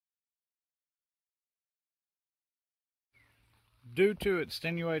Due to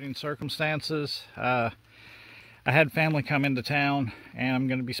extenuating circumstances, I had family come into town, and I'm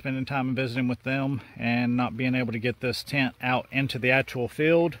going to be spending time visiting with them and not being able to get this tent out into the actual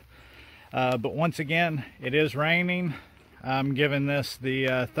field. But once again, it is raining. I'm giving this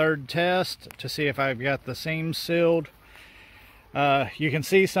the third test to see if I've got the seams sealed. You can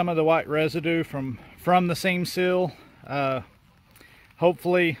see some of the white residue from the seam seal.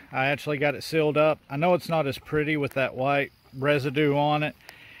 Hopefully I actually got it sealed up. I know it's not as pretty with that white residue on it,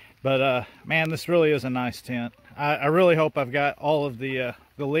 but man, this really is a nice tent. I really hope I've got all of the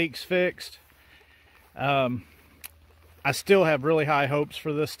leaks fixed. I still have really high hopes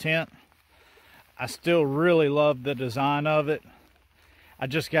for this tent. I still really love the design of it. I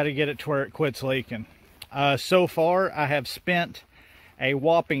just got to get it to where it quits leaking. So far I have spent a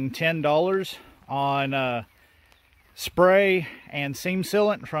whopping $10 on spray and seam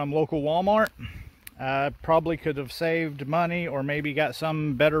sealant from local Walmart. I probably could have saved money or maybe got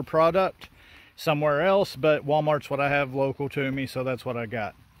some better product somewhere else, but Walmart's what I have local to me, so that's what I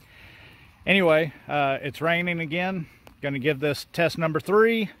got. Anyway, it's raining again. Going to give this test number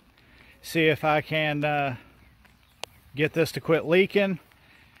 3, see if I can get this to quit leaking,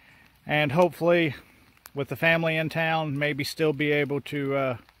 and hopefully with the family in town, maybe still be able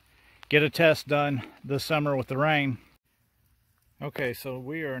to get a test done this summer with the rain. Okay, so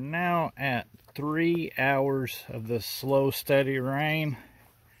we are now at 3 hours of this slow, steady rain.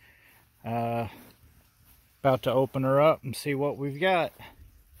 About to open her up and see what we've got.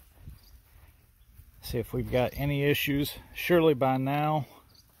 See if we've got any issues. Surely by now,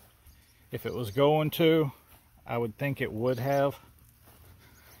 if it was going to, I would think it would have.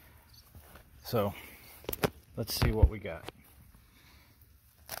 So, let's see what we got.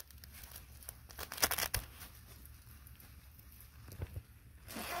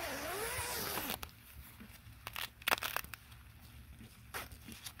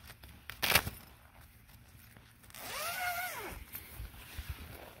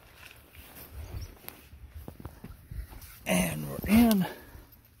 And we're in.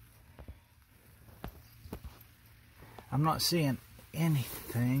 I'm not seeing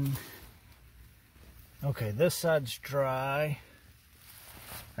anything. Okay, this side's dry.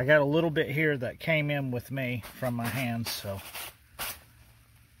 I got a little bit here that came in with me from my hands, so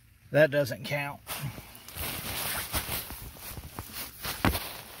that doesn't count.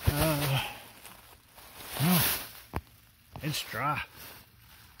 It's dry.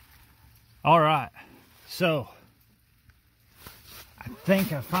 All right, so I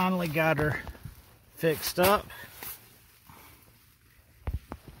think I finally got her fixed up.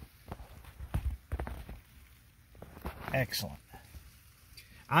 Excellent.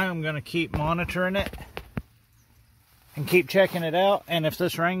 I am going to keep monitoring it and keep checking it out, and if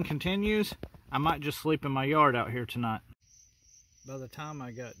this rain continues, I might just sleep in my yard out here tonight. By the time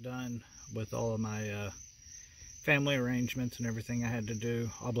I got done with all of my family arrangements and everything I had to do,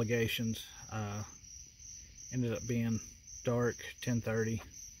 obligations, ended up being dark, 10:30.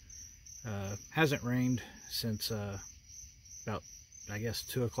 Hasn't rained since about, I guess,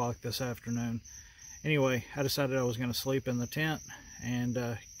 2 o'clock this afternoon. Anyway, I decided I was going to sleep in the tent and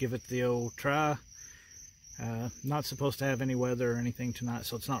give it the old try. Not supposed to have any weather or anything tonight,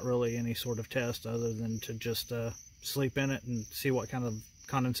 so it's not really any sort of test other than to just sleep in it and see what kind of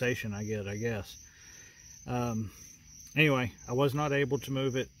condensation I get, I guess. Anyway, I was not able to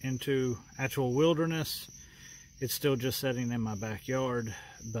move it into actual wilderness. It's still just sitting in my backyard,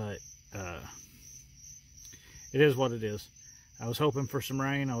 but it is what it is. I was hoping for some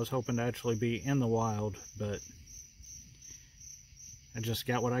rain. I was hoping to actually be in the wild, but I just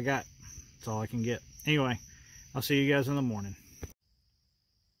got what I got. That's all I can get. Anyway, I'll see you guys in the morning.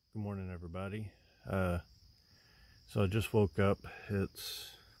 Good morning, everybody. So I just woke up.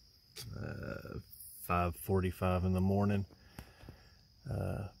 It's 5:45 in the morning.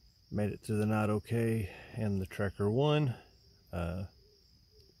 Made it through the night okay, and the Trekker won.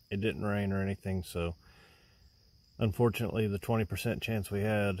 It didn't rain or anything, so unfortunately the 20% chance we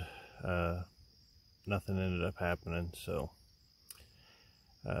had, nothing ended up happening. So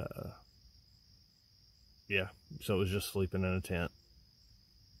yeah, so it was just sleeping in a tent.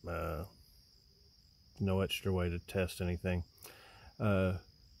 No extra way to test anything.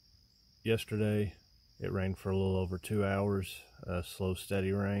 Yesterday it rained for a little over 2 hours. Slow,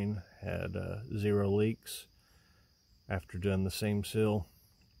 steady rain. Had 0 leaks after doing the seam seal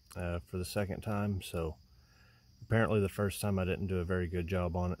for the second time. So apparently the first time I didn't do a very good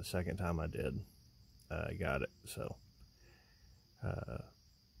job on it. The second time I did. I got it. So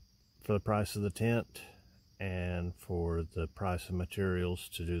for the price of the tent and for the price of materials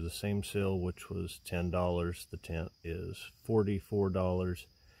to do the seam seal, which was $10, the tent is $44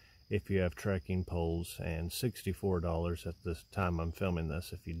 if you have trekking poles, and $64 at the time I'm filming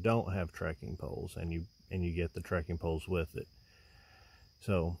this if you don't have trekking poles and you get the trekking poles with it.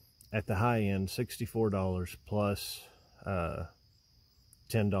 So at the high end, $64 plus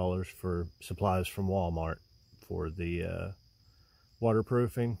 $10 for supplies from Walmart for the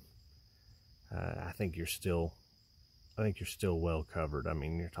waterproofing. I think you're still well covered. I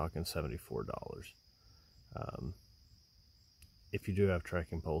mean, you're talking $74. If you do have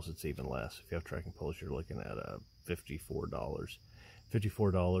trekking poles, it's even less. If you have trekking poles, you're looking at $54.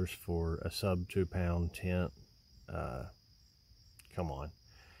 $54 for a sub 2-pound tent. Come on.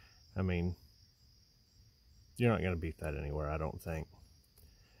 I mean, you're not going to beat that anywhere, I don't think.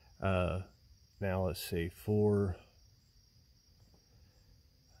 Now let's see, for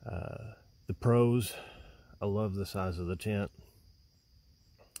the pros, I love the size of the tent,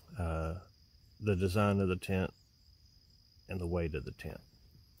 the design of the tent, and the weight of the tent.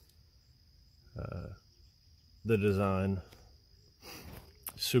 The design,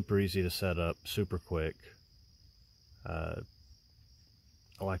 super easy to set up, super quick. I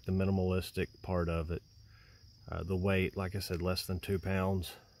like the minimalistic part of it. The weight, like I said, less than 2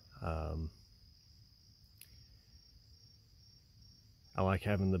 pounds. I like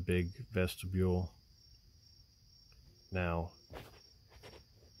having the big vestibule. Now,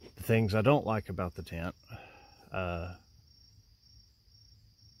 the things I don't like about the tent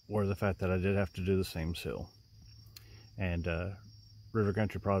were the fact that I did have to do the seam seal. And River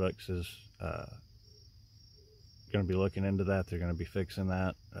Country Products is going to be looking into that. They're going to be fixing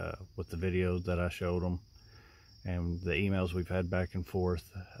that with the video that I showed them and the emails we've had back and forth.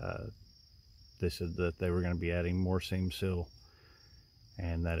 They said that they were going to be adding more seam seal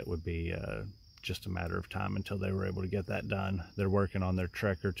and that it would be just a matter of time until they were able to get that done. They're working on their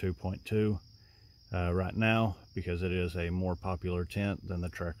Trekker 2.2 right now because it is a more popular tent than the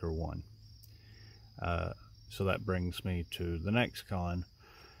Trekker 1. So that brings me to the next con,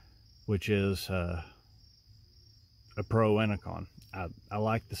 which is a pro and a con. I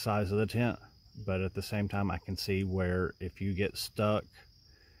like the size of the tent, but at the same time I can see where if you get stuck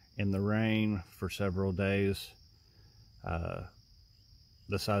in the rain for several days,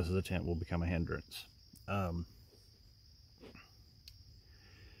 the size of the tent will become a hindrance.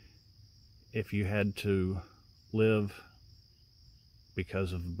 If you had to live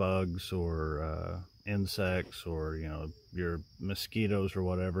because of bugs or insects or, you know, your mosquitoes or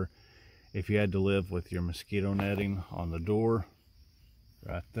whatever, if you had to live with your mosquito netting on the door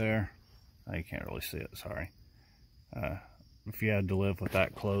right there, oh, you can't really see it, sorry. If you had to live with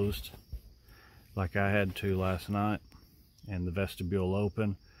that closed like I had to last night and the vestibule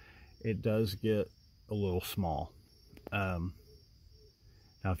open, it does get a little small. Now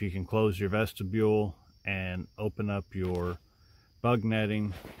if you can close your vestibule and open up your bug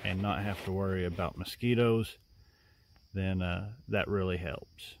netting and not have to worry about mosquitoes, then that really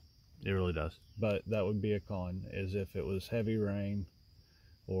helps. It really does. But that would be a con, is if it was heavy rain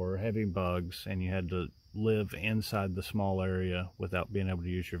or heavy bugs and you had to live inside the small area without being able to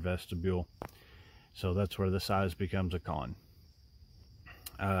use your vestibule. So that's where the size becomes a con.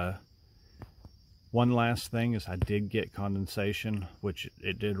 One last thing is I did get condensation, which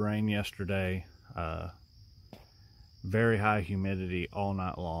it did rain yesterday. Very high humidity all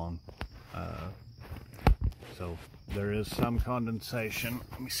night long. So there is some condensation.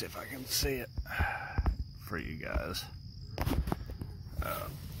 Let me see if I can see it for you guys.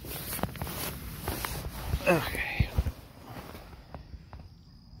 Okay.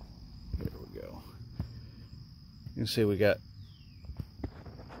 Here we go. You can see we got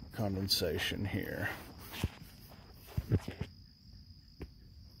condensation here.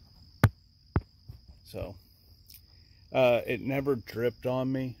 So it never dripped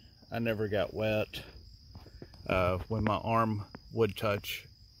on me. I never got wet. When my arm would touch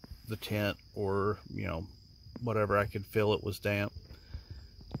the tent or, you know, whatever, I could feel it was damp.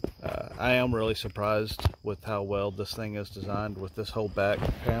 I am really surprised with how well this thing is designed, with this whole back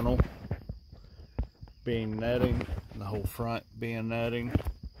panel being netting and the whole front being netting.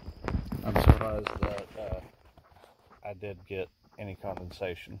 I'm surprised that I did get any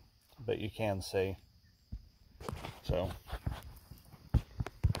condensation, but you can see. So,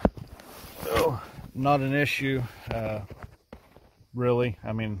 oh, not an issue, really.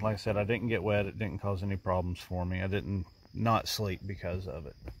 I mean, like I said, I didn't get wet. It didn't cause any problems for me. I didn't not sleep because of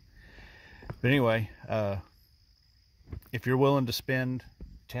it. But anyway, if you're willing to spend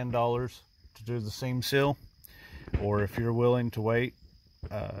 $10 to do the seam seal, or if you're willing to wait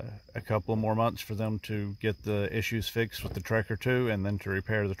a couple more months for them to get the issues fixed with the Trekker 2 and then to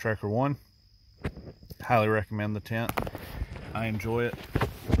repair the Trekker 1. Highly recommend the tent. I enjoy it.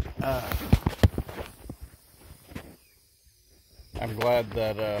 I'm glad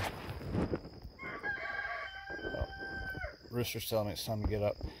that Rooster's telling me it's time to get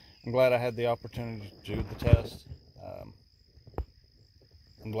up. I'm glad I had the opportunity to do the test.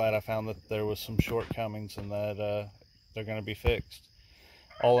 I'm glad I found that there was some shortcomings and that they're going to be fixed.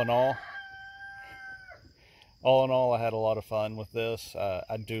 All in all, I had a lot of fun with this.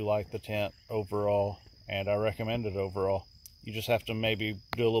 I do like the tent overall, and I recommend it overall. You just have to maybe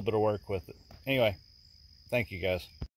do a little bit of work with it. Anyway, thank you guys.